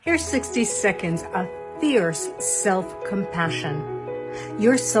Here's 60 seconds of fierce self-compassion.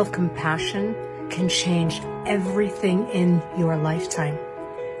 Your self-compassion can change everything in your lifetime.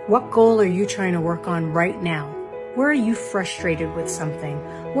 What goal are you trying to work on right now? Where are you frustrated with something?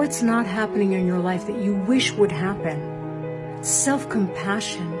 What's not happening in your life that you wish would happen?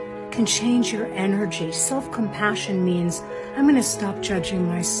 Self-compassion can change your energy. Self-compassion means I'm going to stop judging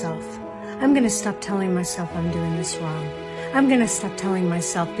myself. I'm going to stop telling myself I'm doing this wrong. I'm going to stop telling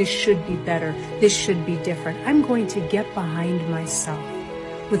myself this should be better, this should be different. I'm going to get behind myself.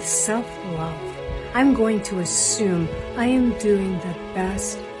 With self-love, I'm going to assume I am doing the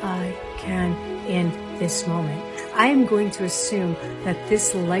best I can in this moment. I am going to assume that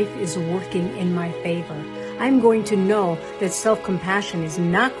this life is working in my favor. I'm going to know that self-compassion is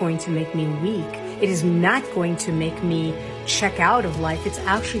not going to make me weak. It is not going to make me check out of life. It's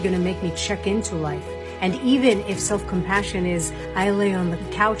actually going to make me check into life. And even if self-compassion is I lay on the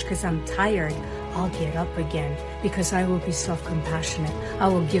couch because I'm tired, I'll get up again because I will be self-compassionate. I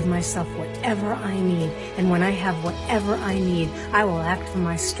will give myself whatever I need. And when I have whatever I need, I will act from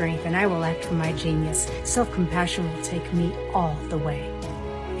my strength and I will act from my genius. Self-compassion will take me all the way.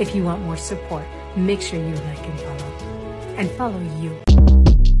 If you want more support, make sure you like and follow. And follow you.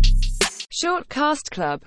 Shortcast Club.